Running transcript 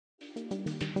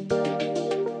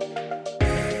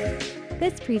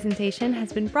This presentation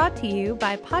has been brought to you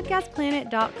by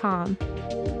podcastplanet.com.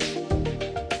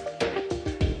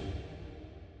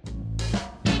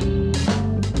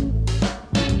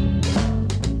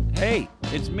 Hey,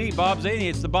 it's me, Bob Zany.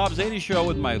 It's the Bob Zany Show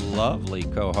with my lovely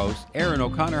co-host, Aaron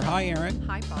O'Connor. Hi, Aaron.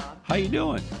 Hi, Bob. How you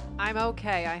doing? I'm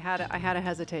okay. I had a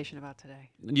hesitation about today.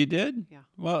 You did? Yeah.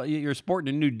 Well, you're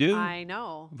sporting a new do. I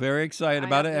know. Very excited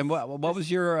about it. And what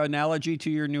was your analogy to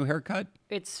your new haircut?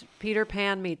 It's Peter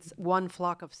Pan meets one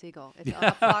flock of seagull. It's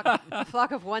a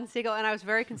flock of one seagull, and I was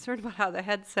very concerned about how the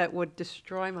headset would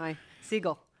destroy my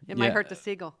seagull. It might hurt the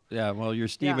seagull. Yeah, well, your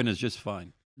Steven is just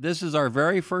fine. This is our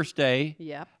very first day.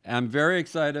 Yep. I'm very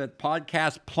excited at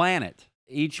Podcast Planet.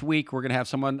 Each week, we're going to have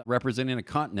someone representing a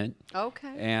continent.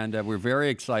 Okay. And we're very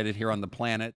excited here on the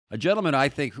planet. A gentleman, I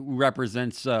think, who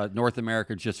represents North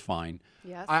America just fine.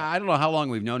 Yes. I don't know how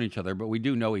long we've known each other, but we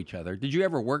do know each other. Did you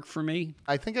ever work for me?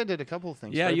 I think I did a couple of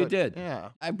things. Yeah, you did. Yeah.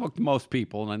 I booked most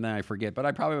people, and then I forget. But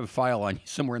I probably have a file on you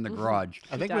somewhere in the garage.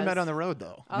 I think we met on the road,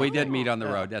 though. We did meet on the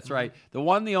road. That's right. The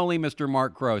one, the only Mr.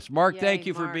 Mark Gross. Mark, Yay, thank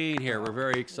you for Mark. being here. We're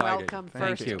very excited. Welcome,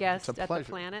 Thank first you. guest It's a at the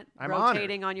pleasure. planet. I'm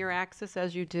rotating on your axis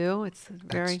as you do. It's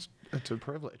very... It's a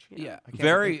privilege. Yeah,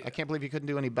 I can't believe you couldn't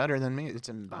do any better than me.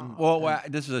 Well,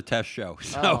 this is a test show,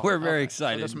 so we're very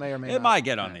excited. So this may or may it not. might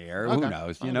get on the air. Who Okay.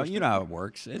 knows? You know how it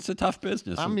works. It's a tough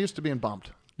business. I'm used to being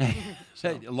bumped.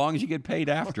 As long as you get paid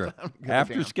after it. a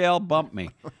After damn. scale, bump me.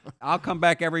 I'll come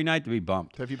back every night to be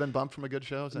bumped. Have you been bumped from a good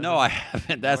show? No, I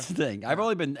haven't. That's the thing. I've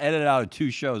only been edited out of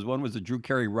 2 shows. One was the Drew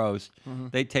Carey Roast.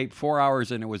 They taped 4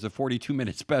 hours, and it was a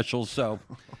 42-minute special, so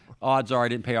odds are I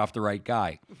didn't pay off the right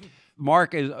guy.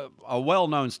 Mark is a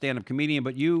well-known stand-up comedian,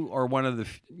 but you are one of the,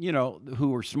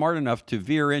 who are smart enough to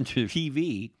veer into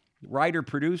TV,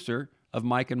 writer-producer of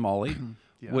Mike and Molly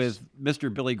Yes. with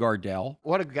Mr. Billy Gardell.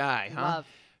 What a guy, huh? Love.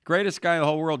 Greatest guy in the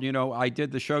whole world. I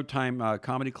did the Showtime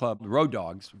Comedy Club Road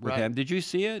Dogs with him. Did you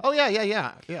see it? Oh,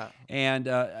 yeah. And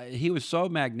he was so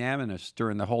magnanimous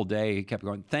during the whole day. He kept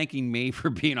going, thanking me for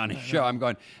being on his show. I'm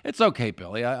going, it's okay,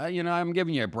 Billy. I'm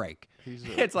giving you a break.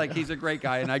 It's like he's a great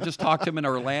guy. And I just talked to him in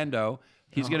Orlando.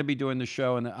 He's going to be doing the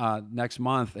show next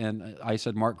month. And I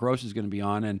said, Mark Gross is going to be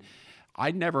on. And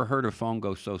I'd never heard a phone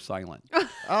go so silent.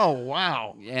 Oh,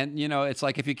 wow. And, it's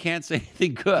like if you can't say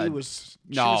anything good. He was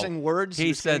choosing words. He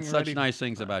was said getting such ready. nice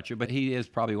things about you, but he is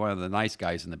probably one of the nice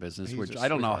guys in the business, He's which a I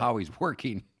don't know sweetheart. how he's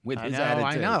working with I his know,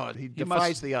 attitude. I know. He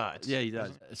defies the odds. Yeah, he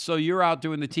does. So you're out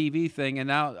doing the TV thing, and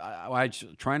now I was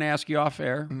trying to ask you off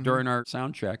air during our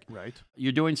sound check. Right.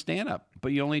 You're doing stand-up,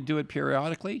 but you only do it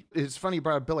periodically? It's funny you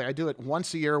brought up Billy. I do it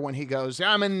once a year when he goes,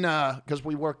 yeah, I'm in, because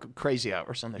we work crazy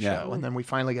hours on the show, and then we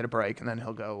finally get a break, and then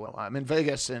he'll go, well, I'm in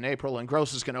Vegas in April, and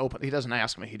Gross is going to open. He doesn't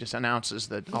ask me. He just announces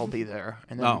that I'll be there.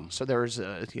 And then, so there's,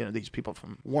 these people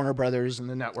from Warner Brothers and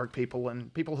the network people,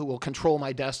 and people who will control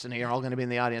my destiny are all going to be in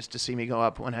the audience to see me go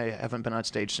up when I haven't been on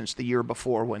stage since the year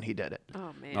before when he did it.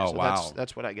 Oh, man. Oh, So wow.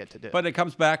 that's what I get to do. But it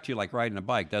comes back to you like riding a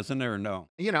bike, doesn't it, or no?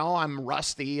 I'm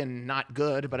rusty and not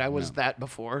good, but I was that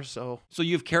before, so So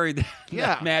you've carried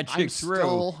that magic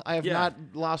through. I have not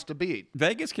lost a beat.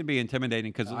 Vegas can be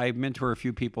intimidating because I mentor a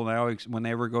few people, and I always, when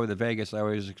they ever go to Vegas, I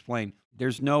always explain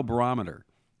there's no barometer.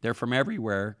 They're from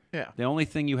everywhere. Yeah. The only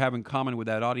thing you have in common with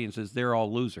that audience is they're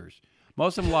all losers.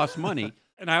 Most of them lost money.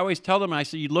 And I always tell them, I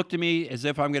say, you look to me as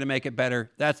if I'm going to make it better.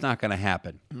 That's not going to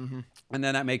happen. Mm-hmm. And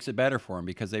then that makes it better for them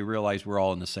because they realize we're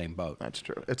all in the same boat. That's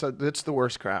true. It's the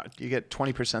worst crowd. You get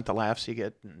 20% the laughs you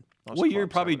get. In most Well, you're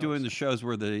clubs, probably I would doing always the shows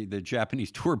where the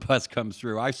Japanese tour bus comes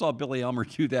through. I saw Billy Elmer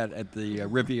do that at the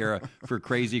Riviera for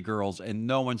Crazy Girls, and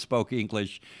no one spoke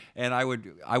English. And I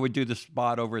would do the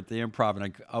spot over at the Improv,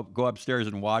 and I'd go upstairs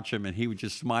and watch him, and he would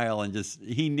just smile and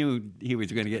he knew he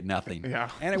was going to get nothing.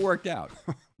 Yeah. And it worked out.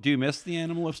 Do you miss the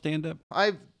animal of stand-up?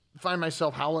 I find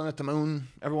myself howling at the moon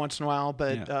every once in a while,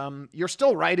 but Yeah. you're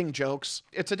still writing jokes.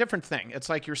 It's a different thing. It's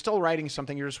like you're still writing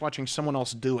something. You're just watching someone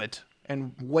else do it,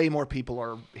 and way more people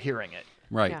are hearing it.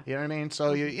 Right. Yeah. You know what I mean?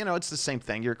 So it's the same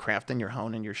thing. You're crafting, you're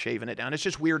honing, you're shaving it down. It's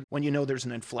just weird when there's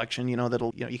an inflection.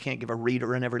 That'll you can't give a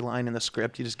reader in every line in the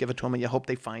script. You just give it to them, and you hope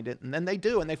they find it, and then they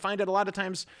do, and they find it a lot of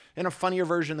times in a funnier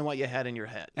version than what you had in your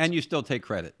head. And you still take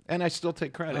credit. And I still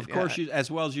take credit. Of course, yeah.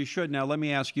 as well as you should. Now, let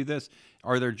me ask you this.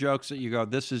 Are there jokes that you go,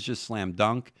 this is just slam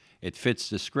dunk, it fits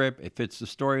the script, it fits the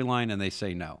storyline, and they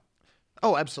say no?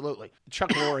 Oh, absolutely.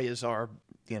 Chuck Lorre is our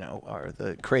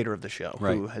the creator of the show,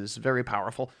 who is very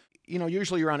powerful.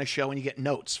 Usually you're on a show and you get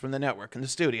notes from the network and the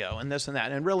studio and this and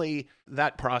that. And really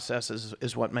that process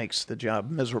is what makes the job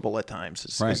miserable at times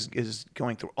is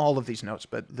going through all of these notes.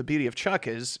 But the beauty of Chuck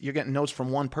is you're getting notes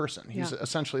from one person. He's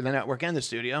essentially the network and the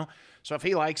studio. So if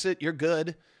he likes it, you're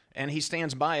good. And he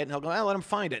stands by it, and he'll go, let him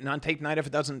find it. And on tape night, if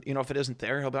it isn't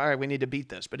there, he'll be, all right, we need to beat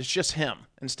this. But it's just him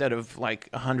instead of like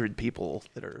 100 people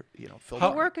that are, filled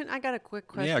But up. I got a quick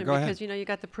question Yeah, go because ahead. you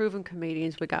got the proven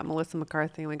comedians. We got Melissa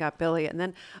McCarthy and we got Billy, and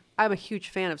then I'm a huge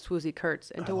fan of Swoozie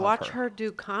Kurtz. And to watch her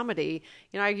do comedy,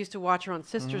 I used to watch her on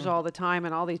Sisters all the time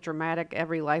and all these dramatic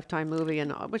every Lifetime movie,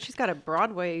 but she's got a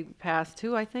Broadway pass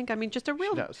too, I think. I mean, just a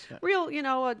real,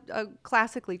 a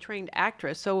classically trained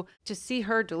actress. So to see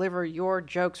her deliver your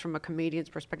jokes from a comedian's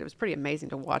perspective is pretty amazing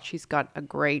to watch. She's got a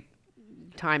great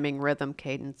timing, rhythm,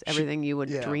 cadence, everything you would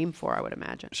dream for, I would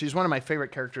imagine. She's one of my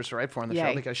favorite characters to write for on the show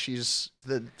Yay. because she's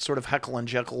the sort of Heckle and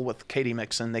Jekyll with Katie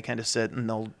Mixon. They kind of sit and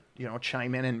they'll,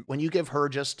 chime in. And when you give her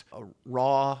just a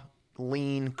raw,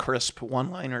 lean, crisp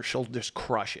one-liner, she'll just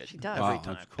crush it. She does. Every Wow,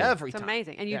 time. that's cool. Every It's time.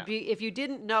 amazing. And Yeah. if you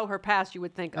didn't know her past, you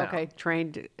would think, okay,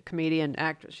 trained comedian,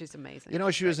 actress. She's amazing.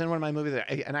 She was in one of my movies,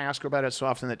 and I ask her about it so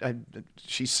often that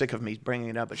she's sick of me bringing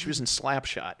it up, but she was in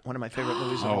Slapshot, one of my favorite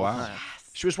movies of all wow. time.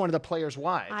 She was one of the players'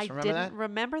 wives. I Remember didn't that?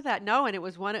 remember that. No, and it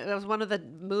was one of the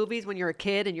movies when you're a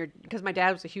kid and because my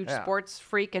dad was a huge sports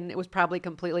freak and it was probably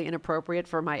completely inappropriate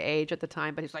for my age at the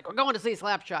time. But he's like, "We're going to see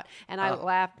Slapshot," and I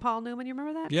laughed. Paul Newman, you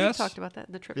remember that? Yes. We talked about that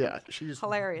in the trip. Yeah, she's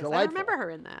hilarious. delightful. I remember her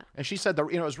in that. And she said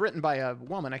it was written by a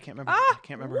woman. I can't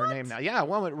remember her name now. Yeah, a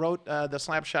woman wrote the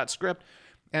Slapshot script.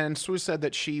 And Sue said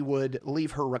that she would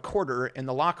leave her recorder in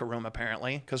the locker room,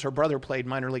 apparently, because her brother played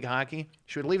minor league hockey.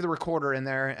 She would leave the recorder in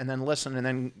there and then listen, and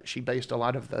then she based a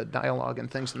lot of the dialogue and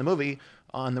things in the movie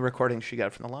on the recordings she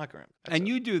got from the locker room. And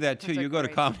you do that too. That's a You go to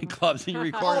great- comedy clubs and you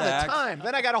record All the acts. time.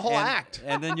 Then I got a whole act.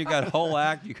 And then you got a whole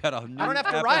act. You got a new don't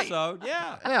have to write. episode.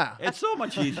 Yeah. Yeah. It's so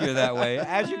much easier that way.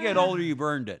 As you get older, you've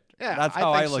earned it. Yeah, That's I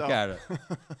how I think look so. at it.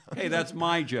 Hey, that's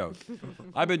my joke.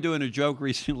 I've been doing a joke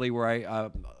recently where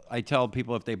I tell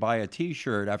people if they buy a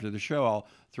T-shirt after the show, I'll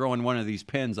throw in one of these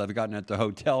pins I've gotten at the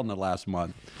hotel in the last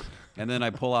month. And then I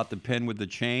pull out the pin with the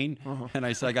chain, and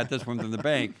I say, I got this one from the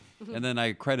bank. And then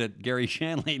I credit Gary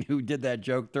Shanley, who did that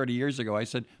joke 30 years ago. I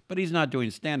said, but he's not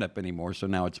doing stand-up anymore, so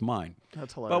now it's mine.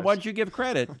 That's hilarious. But once you give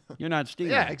credit, you're not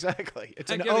stealing. Yeah, exactly.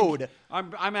 It's I'm an giving- ode.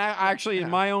 I'm actually, in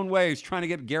my own ways, trying to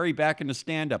get Gary back into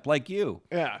stand-up, like you.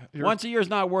 Yeah. Once a year's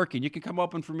not working. You can come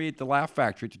open for me at the Laugh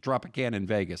Factory to drop a can in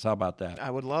Vegas. How about that? I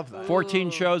would love that.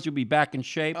 14 shows, you'll be back in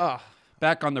shape, Oh.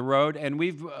 back on the road. And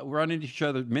we've run into each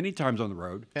other many times on the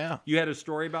road. Yeah. You had a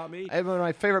story about me? I have one of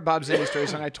my favorite Bob Zany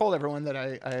stories, and I told everyone that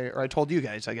I told you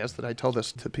guys, I guess, that I told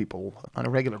this to people on a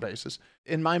regular basis.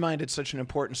 In my mind, it's such an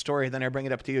important story. Then I bring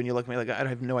it up to you, and you look at me like, I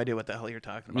have no idea what the hell you're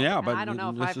talking about. Yeah, but I don't know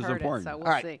if this I've is heard important. it, so we'll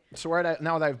All right. see. So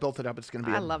now that I've built it up, it's going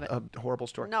to be I love it. a horrible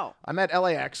story. No. I'm at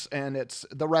LAX, and it's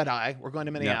the Red Eye. We're going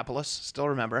to Minneapolis. Still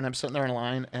remember. And I'm sitting there in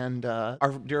line, and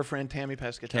our dear friend Tammy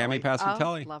Pescatelli Tammy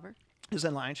Pascatelli. Oh, love her. is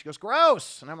in line. She goes,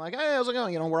 gross. And I'm like, hey, how's it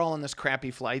going? We're all on this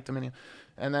crappy flight.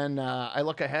 And then I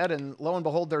look ahead, and lo and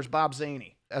behold, there's Bob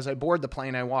Zany. As I board the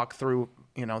plane, I walk through,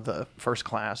 the first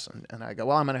class, and I go,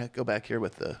 well, I'm going to go back here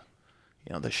with the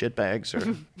shit bags, or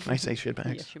can I say shit bags?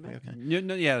 Yes, you may.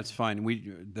 Okay. Yeah, that's fine.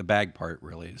 The bag part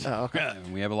really is. Oh, okay.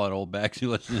 We have a lot of old bags who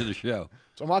listen to the show.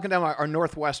 So I'm walking down our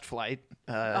Northwest flight.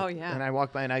 Oh, yeah. And I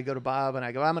walk by and I go to Bob and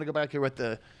I go, I'm going to go back here with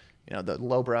the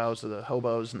lowbrows, or the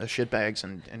hobos, and the shitbags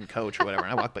and coach or whatever.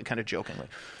 And I walk by kind of jokingly.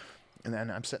 And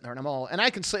then I'm sitting there and I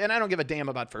can sleep, and I don't give a damn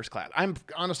about first class. I'm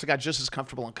honest to God just as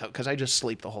comfortable in coach because I just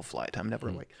sleep the whole flight. I'm never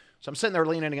awake. So I'm sitting there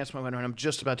leaning against my window, and I'm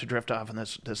just about to drift off, and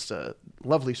this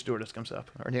lovely stewardess comes up,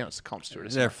 or it's called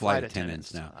stewardess. They're flight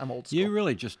attendants now. I'm old school. You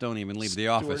really just don't even leave the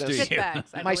office, do Stewardess. you? Shitbags,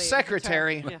 I My believe.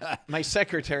 secretary, Yeah. my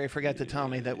secretary forgot to tell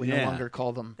me that we no Yeah. longer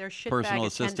call them. They're shit Personal bag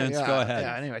assistants. attendants. Go ahead.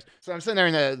 Yeah, anyways. So I'm sitting there,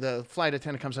 and the flight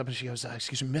attendant comes up, and she goes,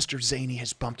 excuse me, Mr. Zany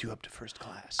has bumped you up to first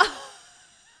class.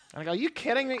 And I go, are you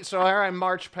kidding me? So here I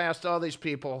march past all these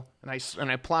people, and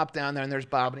I plop down there, and there's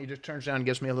Bob, and he just turns down and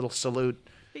gives me a little salute.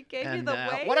 He gave you And, the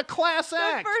wave. what a class The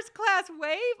act! first class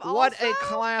wave. What also? a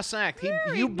class act!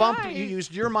 Very You nice.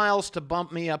 used your miles to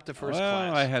bump me up to first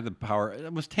Well, class. I had the power.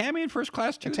 Was Tammy in first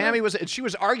class too? And Tammy she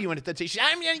was arguing at that. She said,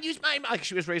 I'm going to use my, like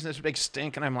she was raising this big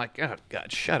stink, and I'm like, oh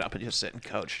God, shut up and just sit and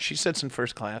coach. She sits in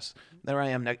first class. There I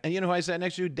am next, and you know who I sat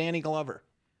next to? Danny Glover,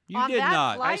 You On did that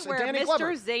not. flight said where Danny Mr.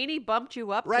 Glover. Zany bumped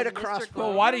you up Right to across Mr. from- Well,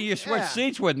 Glover? why did you switch Yeah.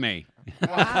 seats with me?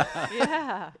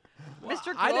 Yeah. Mr.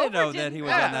 Glover I didn't know that he was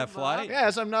didn't on that bump him flight. up. yeah.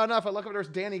 As I'm not enough, I look over, there's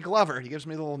Danny Glover. He gives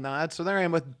me a little nod. So there I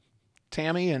am with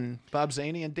Tammy and Bob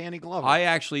Zany and Danny Glover. I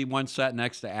actually once sat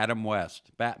next to Adam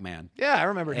West, Batman. yeah, I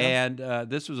remember him. And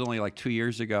this was only like 2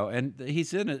 years ago. And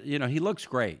he's in it, he looks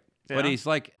great. but Yeah. he's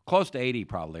like close to 80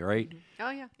 probably, right? Oh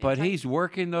yeah. But It's like- he's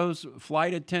working those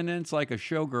flight attendants like a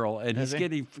showgirl, and Is he's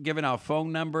he? giving out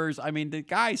phone numbers. I mean, the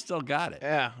guy still got it.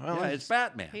 Yeah. Well, Yeah, it's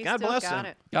Batman. He God still bless got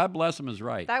him. it. God bless him is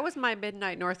right. That was my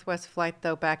midnight Northwest flight,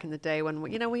 though, back in the day when,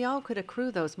 we all could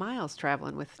accrue those miles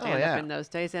traveling with stand-up yeah. in those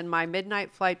days. And my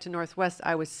midnight flight to Northwest,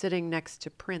 I was sitting next to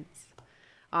Prince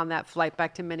on that flight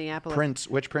back to Minneapolis. Prince.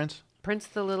 Which Prince? Prince,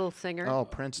 the little singer. Oh,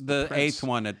 Prince. The Prince. eighth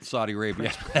one at Saudi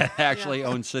Arabia actually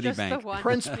owns Just the Citibank. one.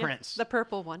 Prince Yeah, Prince. The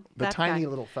purple one. The that tiny guy.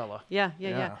 little fella. Yeah.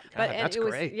 God, And that's it was,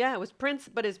 great. Yeah, it was Prince,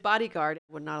 but his bodyguard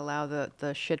would not allow the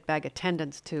shitbag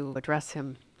attendants to address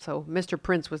him. So Mr.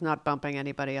 Prince was not bumping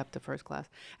anybody up to first class.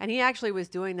 And he actually was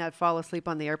doing that fall asleep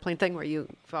on the airplane thing where you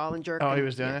fall and jerk. Oh, he and-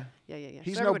 was doing yeah. it? Yeah.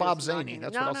 He's So no everybody Bob was Zany, knocking.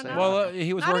 that's no, what I'll no, say. no. Well,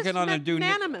 he was Not working as on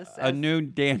magnanimous a as- new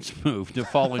dance move to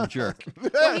fall and jerk.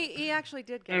 Well, he actually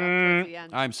did get up towards the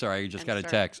end. I'm sorry, you just And got a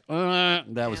start text. That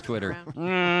was dancing Twitter.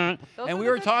 around. Those And were we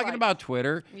the were good talking flights. about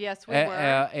Twitter. Yes, we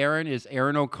were. Aaron is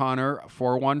Aaron O'Connor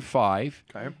 415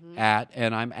 Mm-hmm.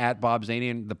 and I'm at Bob Zany.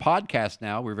 And the podcast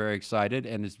now, we're very excited,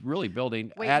 and it's really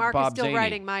building Wait, at Mark Bob is still Zany.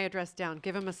 writing my address down.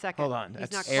 Give him a second. Hold on, He's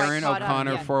that's not quite Aaron caught up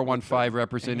O'Connor yet. 415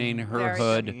 representing her Very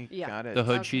hood, good. Yeah. Got it. the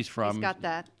hood Okay, she's from, He's got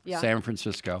that. Yeah. San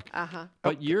Francisco. Uh-huh.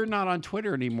 But you're not on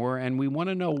Twitter anymore, and we want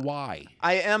to know why.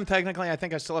 I am technically. I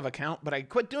think I still have an account, but I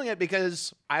quit doing it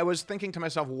because I was thinking to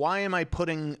myself, why am I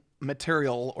putting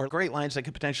material or great lines I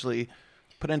could potentially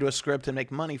put into a script and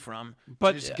make money from,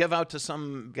 But- to just give out to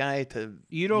some guy to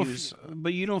You don't, use?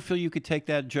 but you don't feel you could take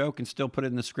that joke and still put it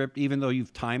in the script, even though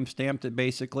you've time stamped it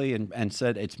basically and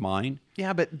said it's mine.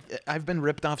 Yeah, but I've been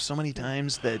ripped off so many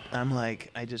times that I'm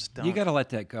like, I just don't. You got to let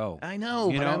that go. I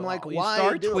know, You but know, I'm like, you why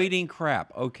start do it? tweeting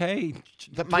crap, okay?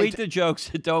 But my Tweet t- the jokes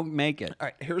that don't make it. All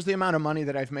right, here's the amount of money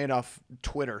that I've made off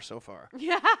Twitter so far.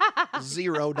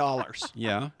 $0.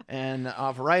 Yeah. And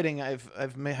off writing, I've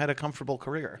had a comfortable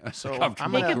career. So I'm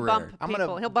comfortable He gonna. can career. bump I'm people.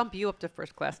 gonna- He'll bump you up to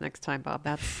first class next time, Bob.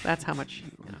 That's how much.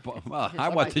 Well, His I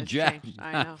want life the has jet. changed.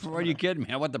 I know. What are you kidding me?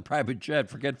 I want the private jet.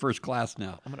 Forget first class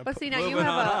now. But see, now you moving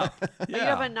on have up. you Yeah.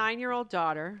 have a 9-year-old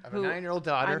daughter. I have a 9-year-old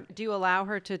daughter. Do you allow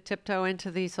her to tiptoe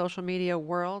into the social media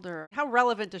world, or how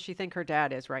relevant does she think her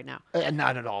dad is right now?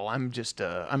 Not at all. I'm just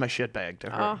I'm a shitbag to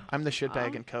her. Oh. I'm the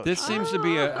shitbag and coach. This seems to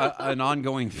be an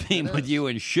ongoing theme with you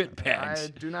and I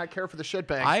shitbags. do not care for the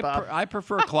shitbags, I Bob. I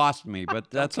prefer colostomy, but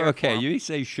that's care for okay. 'em. You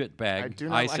say shitbag. I do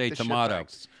not like say the tomato.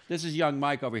 shitbags. This is young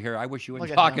Mike over here. I wish you wouldn't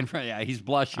Look at talk him. in front. Yeah, he's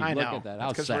blushing. I know. Look at that. How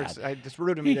That's 'cause sad. it's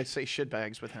rude of me to say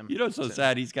shitbags with him. You know, it's so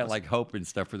sad. He's got like hope and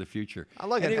stuff for the future. I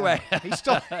look at anyway, him. He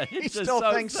still It's just still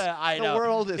so thinks sad. I the know.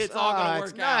 world is It's all gonna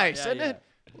it's work out. nice, Yeah, isn't yeah. it?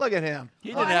 Look at him.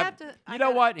 He Well, didn't I have. have to- I You know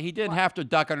gotta- what? He didn't have to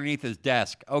duck underneath his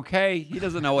desk. Okay, he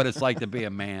doesn't know what it's like to be a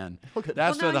man. That's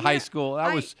Well, for now the high here- school.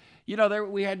 That was. You know,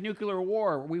 we had nuclear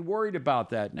war. We worried about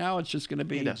that. Now it's just going to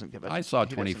be. He doesn't give a. I saw he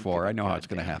doesn't 24. give a I know how it's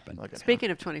going to goddamn. happen. Look at him. Speaking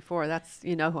of 24, that's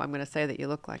who I'm going to say that you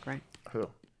look like, right? Who? You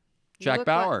Jack look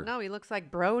Bauer. Like, no, he looks like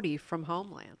Brody from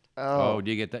Homeland. Oh, do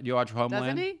you get that? Do you watch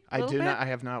Homeland? Doesn't he? I Little do bit? not. I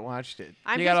have not watched it.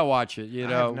 I'm You just- gotta watch it. You I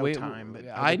know, have no time, but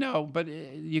I know, but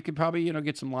you could probably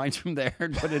get some lines from there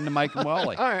and put it into Mike and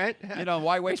Wally. All right. You know,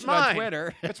 why waste It's it on mine.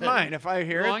 Twitter? It's mine. If I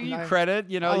hear As it, long as you and I- credit,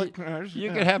 I'll you acknowledge, you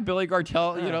yeah. could have Billy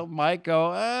Gartell, Mike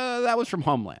go, that was from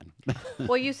Homeland.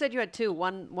 Well, you said you had two.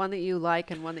 One that you like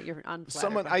and one that you're unflattered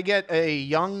Someone, by. I get a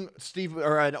young Steve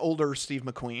or an older Steve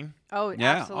McQueen, Oh,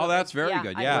 Yeah. Oh, absolutely. that's very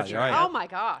good. Yeah, I- you're right. Oh my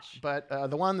gosh. but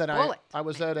the one that Bullet. I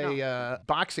was at a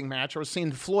boxing match. I was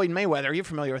seeing Floyd Mayweather. Are you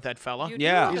familiar with that fella? You do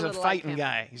Yeah. look He's a little like fighting him.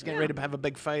 guy. He's getting ready to have a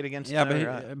big fight against. Yeah,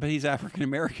 but he's African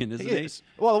American, isn't he he? is.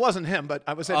 Well, it wasn't him, but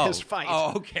I was at his fight.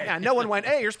 Oh, okay. Yeah, no one went,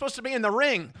 "Hey, you're supposed to be in the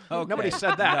ring." Okay. Nobody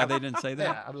said that. Yeah, they didn't say that.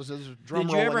 Yeah, I was drum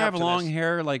Did you ever rolling have up to long this.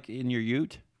 hair like in your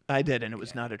ute? I did, and it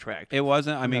was not attractive. It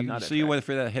wasn't. I mean, not so you went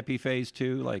for that hippie phase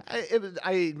too, like.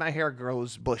 My hair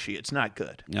grows bushy. It's not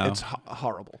good. No. It's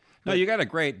horrible. No, you got a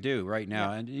great do right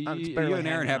now, and It's you barely and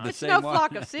Aaron hanging have on. the It's same no one.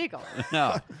 flock of seagulls.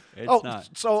 No, it's Oh, not.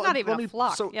 so It's not even let a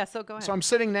flock. So, Yeah, so go ahead. So I'm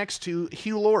sitting next to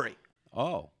Hugh Laurie.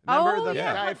 Oh, Remember Oh, the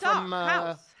yeah. guy Hot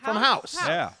dog. from House.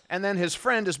 Yeah. And then his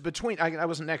friend is between. I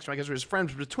wasn't next to him because his friend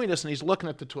was between us, and he's looking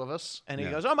at the two of us, and he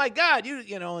Yeah. goes, "Oh my God,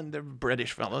 you know," and they're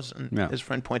British fellows, and Yeah. his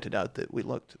friend pointed out that we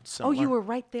looked Oh, similar. you were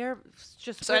right there.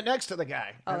 Just sat next to the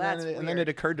guy. Oh, and that's then, and then weird. it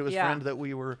occurred to his Yeah. friend that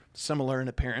we were similar in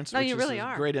appearance. No, which you is really a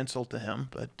are. great insult to him.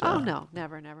 But Oh no,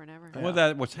 never. Well,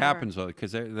 that what happens though,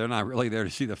 because they're not really there to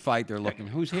see the fight. They're looking,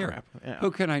 who's here? Crap, yeah. Who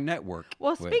can I network?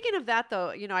 Well, with? speaking of that,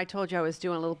 though, I told you I was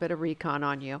doing a little bit of recon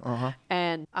on you,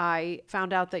 and I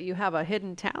found out that you have a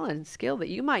hidden talent and skill that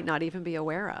you might not even be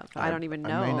aware of. I don't even I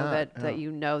know may not, that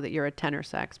you know that you're a tenor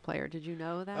sax player. Did you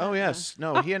know that? Oh yes,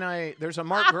 no. He and I. There's a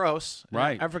Mark Gross,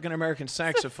 Right. African American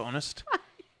saxophonist,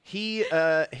 He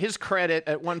his credit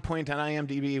at one point on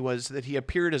IMDb was that he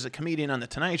appeared as a comedian on The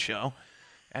Tonight Show,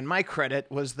 and my credit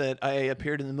was that I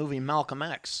appeared in the movie Malcolm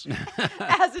X,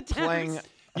 As a playing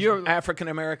You're- African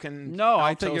American. No,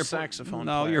 I think you're saxophone.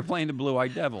 No, player. you're playing the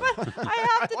Blue-Eyed Devil.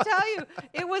 I have to tell you,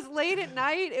 it was late at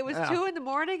night. It was 2 a.m,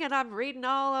 and I'm reading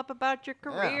all up about your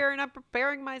career, and I'm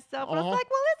preparing myself. And I was like,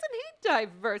 well, isn't he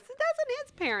diverse? Doesn't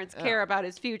his parents care about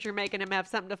his future, making him have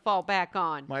something to fall back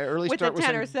on? My early with start the was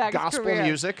tenor in sax gospel career.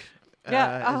 music.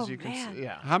 Yeah. As you can Man. see,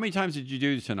 yeah. How many times did you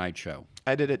do the Tonight Show?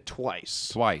 I did it twice.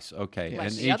 Twice. Okay. Like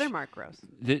And the other Mark Gross.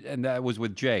 and that was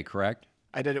with Jay, correct?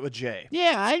 I did it with Jay.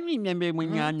 Yeah, I remember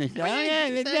when you're on the show.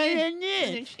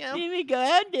 Here we go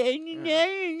out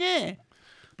there.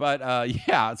 But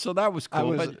yeah, so that was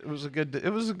cool. But It was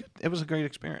a great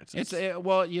experience. it's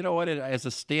well, you know what? As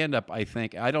a stand-up, I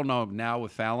think I don't know now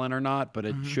with Fallon or not, but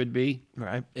it should be.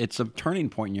 Right. It's a turning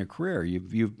point in your career.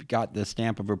 You've got the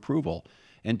stamp of approval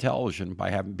in television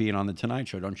by being on the Tonight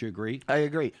Show. Don't you agree? I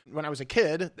agree. When I was a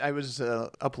kid, I was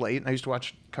up late, and I used to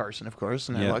watch Carson, of course,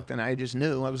 and I Yeah. looked, and I just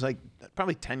knew. I was like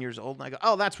probably 10 years old, and I go,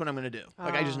 oh, that's what I'm going to do.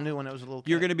 Like, I just knew when I was a little kid.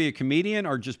 You're going to be a comedian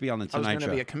or just be on the I was Tonight going to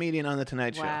Show? be a comedian on The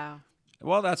Tonight Show. Wow.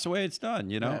 Well, that's the way it's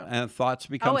done, you know. Yeah. And thoughts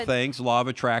become and- things. Law of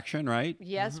attraction, right?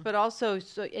 Yes, but also,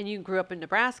 and you grew up in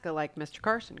Nebraska like Mr.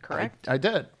 Carson, correct? I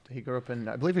did.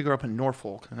 I believe he grew up in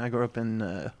Norfolk, and I grew up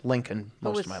in Lincoln But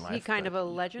most was of my life. he kind of a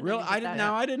legend? Really, Or I did didn't that-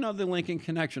 know. I didn't know the Lincoln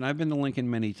connection. I've been to Lincoln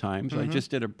many times. I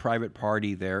just did a private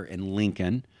party there in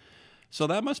Lincoln, so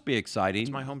that must be exciting.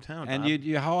 It's my hometown, And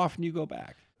Bob. how often do you go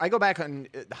back? I go back on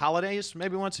holidays,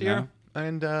 maybe once a Yeah. year,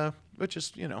 and which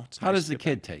is, it's How nice does to the get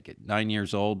kid take it? 9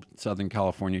 years old, Southern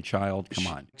California child. Come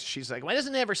on. She's like, why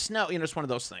doesn't it ever snow? It's one of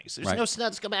those things. There's Right. no snow.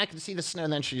 Let's go back and see the snow.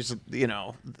 And then she's,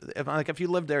 if you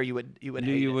lived there, you would hate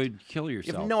You it. would kill You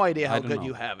yourself. have no idea I how don't good know.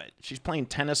 you have it. She's playing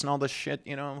tennis and all this shit,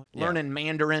 learning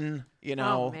Mandarin,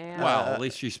 Oh, man. Well, at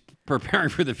least she's preparing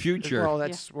for the future. Well,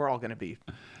 we're all going to be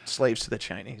slaves to the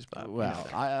Chinese, but Well,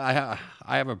 I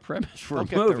have a premise for They'll a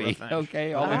get their movie. revenge.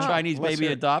 Okay, all the Oh. Chinese Let's baby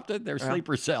hear it. adopted. They're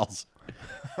sleeper cells.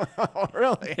 oh,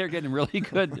 really? They're getting really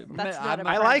good. That's not a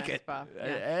I like premise, it. Bob.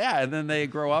 Yeah, and then they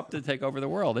grow up to take over the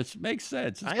world. It makes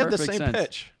sense. It's I had the perfect same sense.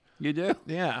 pitch. You do?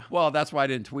 Yeah. Well, that's why I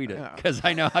didn't tweet it, Yeah. because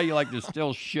I know how you like to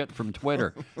steal shit from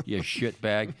Twitter, you shit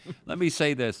bag. Let me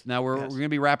say this. Now, we're going to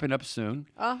be wrapping up soon.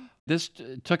 This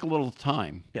took a little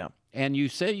time. Yeah. And you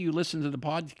say you listen to the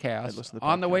podcast listen to the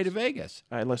on the way podcast. to Vegas.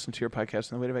 I listened to your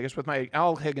podcast on the way to Vegas with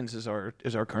Al Higgins is our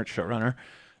current showrunner.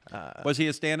 Was he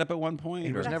a stand-up at one point?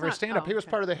 He was or- never a not- stand-up. oh, He was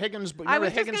okay. part of the Higgins. I Remember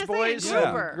was the just Higgins gonna say boys?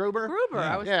 Gruber. Gruber. Gruber.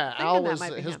 I was Yeah, thinking Al that was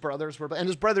might be his him. brothers were, and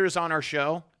his brother is on our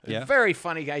show. Yeah. Very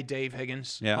funny guy, Dave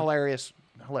Higgins. Yeah. Hilarious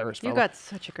You fellow. got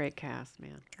such a great cast,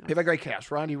 man. We have a great cast.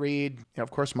 Rodney Reed,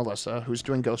 of course, Melissa, who's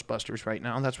doing Ghostbusters right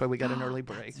now. That's why we got an early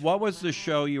break. What was the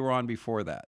show you were on before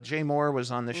that? Jay Moore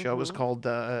was on the show. It was called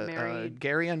Married.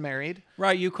 Gary Unmarried.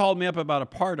 Right, you called me up about a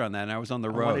part on that, and I was on the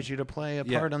I road. wanted you to play a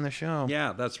Yeah. part on the show.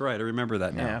 Yeah, that's right. I remember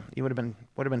that now. Yeah, you would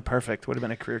have been perfect. Would have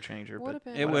been a career changer. Would but have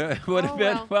been. It would have Oh,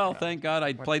 been, well. well, thank God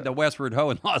I played the Westward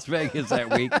Ho in Las Vegas that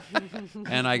week,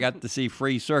 and I got to see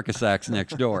free circus acts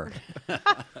next door.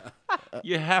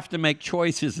 You have to make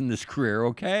choices in this career,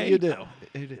 okay? You do.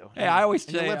 You do. Hey, I always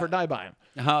And you say- live or die by him.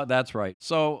 That's right.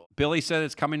 So Billy said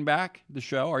it's coming back, the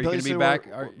show. Are you going to be Billy back?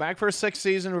 said we're back for a sixth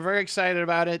season. We're very excited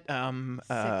about it.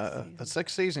 The season.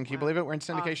 sixth season. Can you believe it? We're in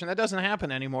syndication. That doesn't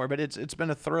happen anymore, but it's been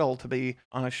a thrill to be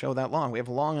on a show that long. We have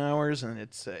long hours, and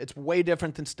it's way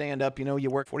different than stand up. You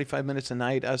work 45 minutes a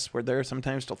night. We're there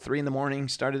sometimes till 3 a.m.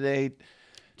 Start at 8.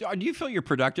 Do you feel you're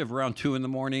productive around 2 in the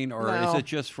morning, or is No. it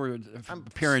just for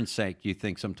appearance sake, you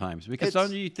think sometimes? Because It's-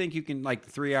 sometimes you think you can,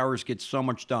 3 hours, get so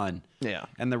much done. Yeah.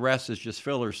 And the rest is just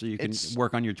filler so you can It's-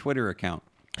 work on your Twitter account.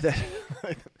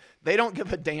 They don't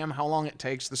give a damn how long it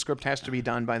takes. The script has to be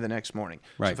done by the next morning.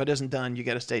 So Right. if it isn't done, you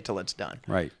got to stay till it's done.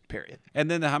 Right. Period. And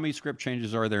then how many script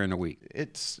changes are there in a week?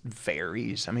 It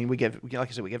varies. I mean, like I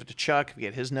said, we give it to Chuck. We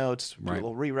get his notes. Do a Right.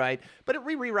 little rewrite. But it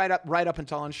rewrite up right up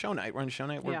until on show night. We're on show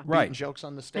night. We're Yeah. beating Right. jokes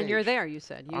on the stage. And you're there, you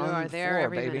said. You On are the there floor,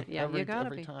 every baby. minute. Yeah, every, you got to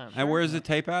every be. time. And where is the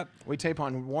tape at? We tape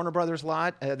on Warner Brothers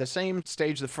lot, the same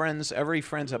stage the Friends. Every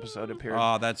Friends episode appeared.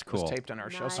 Oh, that's was cool. taped on our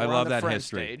show. Nice. So I we're love on the that Friends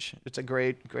history. stage. It's a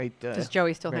great. Does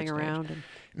Joey still great hang stage. around? And...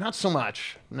 Not so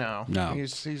much. No. No.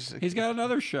 He's He's got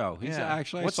another show. He's Yeah.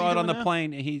 actually, What's I he saw it on doing the now?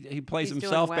 plane. He plays He's doing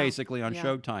himself well. basically on Yeah.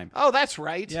 Showtime. Oh, that's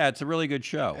right. Yeah, it's a really good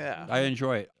show. Yeah. I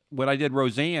enjoy it. When I did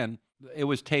Roseanne, it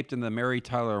was taped in the Mary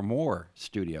Tyler Moore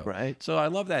studio. Right. So I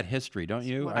love that history, don't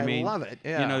you? I love it,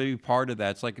 yeah. You know, to be part of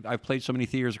that. It's like I've played so many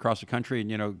theaters across the country, and,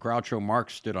 you know, Groucho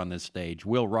Marx stood on this stage.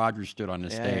 Will Rogers stood on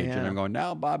this stage. yeah. And I'm going,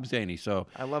 now Bob Zany. So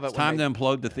I love it it's when time to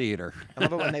implode the theater. I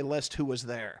love it when they list who was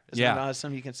there. Isn't Yeah. that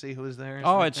awesome? You can see who was there.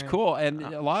 Oh, it's cool. And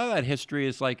a lot of that history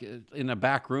is like in a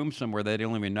back room somewhere they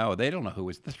don't even know. They don't know who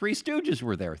was. The Three Stooges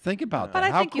were there. Think about But that.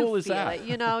 I How think cool you is feel that? it.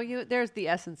 You know, there's the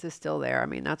essence is still there. I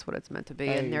mean, that's what it's meant to be.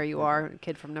 And there you are, a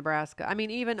kid from Nebraska. I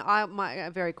mean, even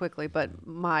very quickly, but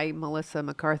my Melissa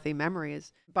McCarthy memory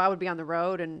is Bob would be on the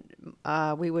road, and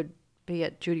we would be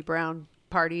at Judy Brown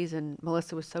parties, and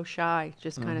Melissa was so shy,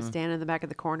 just kind of standing in the back of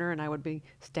the corner, and I would be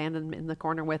standing in the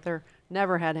corner with her.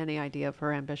 Never had any idea of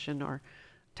her ambition or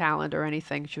talent or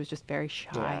anything. She was just very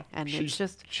shy, and it's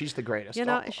just she's the greatest. you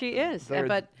know she is. They're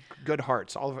But good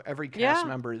hearts. Every cast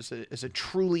member is a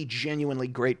truly, genuinely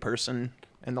great person,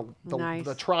 and Nice.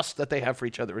 the trust that they have for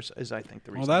each other is I think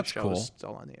the reason that's the show cool. is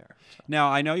still on the air. So. Now,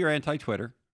 I know you're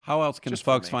anti-Twitter. How else can Just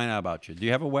for folks me. find out about you? Do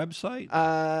you have a website?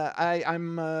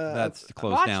 I'm That's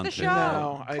closed watch down the too. show.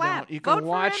 No, I Clap. don't. You Vote can for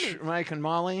watch Emmy. Mike and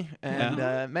Molly,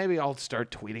 and maybe I'll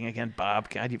start tweeting again. Bob,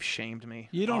 God, you've shamed me.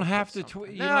 You don't I'll have put to something.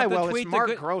 tweet. You No, don't have to well, tweet it's the Mark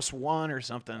good- Gross 1 or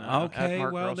something. Okay, at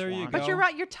Mark well, Gross there you 1. go. But you're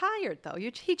right. You're tired though.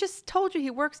 He just told you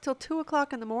he works till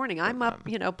 2:00 in the morning. I'm up,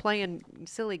 playing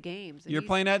silly games. and You're he's-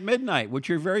 playing at midnight, which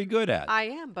you're very good at. I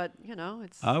am, but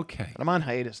it's. Okay. But I'm on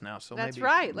hiatus now, so That's maybe,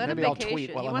 right. Let him maybe I'll vacation.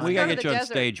 tweet while He I'm wants on We to gotta go get to you the on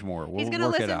desert. stage more. We'll He's going to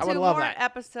work it listen out. to would love more that.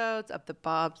 episodes of the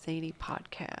Bob Zany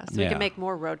podcast. So we Yeah. can make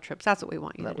more road trips. That's what we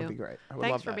want you That to do. would be great. I would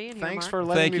Thanks love for that. being here, Thanks Mark. for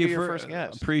letting Thank me you be your for first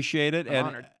guest. appreciate it. I'm And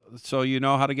honored. so you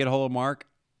know how to get a hold of Mark.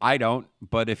 I don't,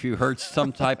 but if you heard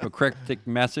some type of cryptic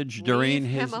message during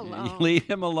Leave him his, alone. leave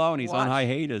him alone. He's on Watch.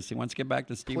 hiatus. He wants to get back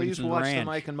to Please Stevenson watch Ranch. the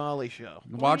Mike and Molly show.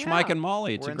 Watch yeah. Mike and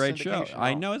Molly. It's We're a in great show. syndication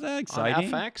I now. know. Is that On exciting?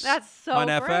 FX. That's so On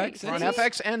great. FX? We're on See?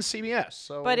 FX and CBS.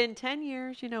 So But in 10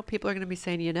 years, people are going to be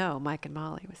saying, Mike and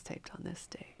Molly was taped on this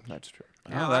day. that's true.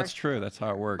 Oh, that's true. That's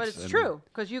how it works. But it's And- true,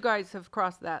 because you guys have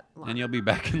crossed that line. And you'll be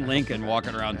back in Lincoln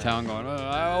walking around town going,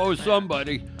 I owe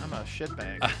somebody. I'm a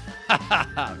shitbag.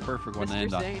 Perfect one to Mr.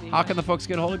 end on. Zany. How can the folks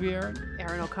get a hold of you, Aaron?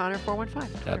 Aaron O'Connor,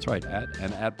 415. That's right.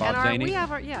 At Bob And Zany. we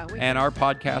have And our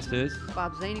podcast is,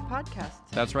 Bob Zany podcast.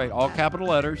 that's right, all capital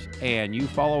letters. And you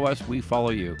follow us, we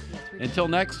follow you. we do. Until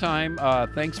next time,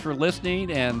 thanks for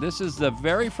listening. And this is the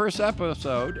very first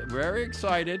episode. Very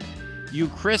excited. You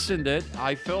christened it.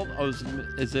 I felt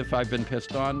as if I've been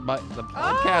pissed on by the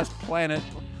podcast planet.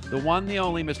 The one, the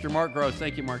only, Mr. Mark Gross.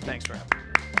 Thank you, Mark. Thanks for having me.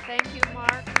 Thank you,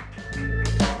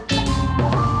 Mark.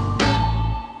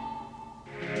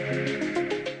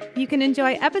 You can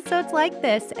enjoy episodes like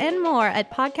this and more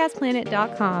at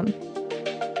podcastplanet.com.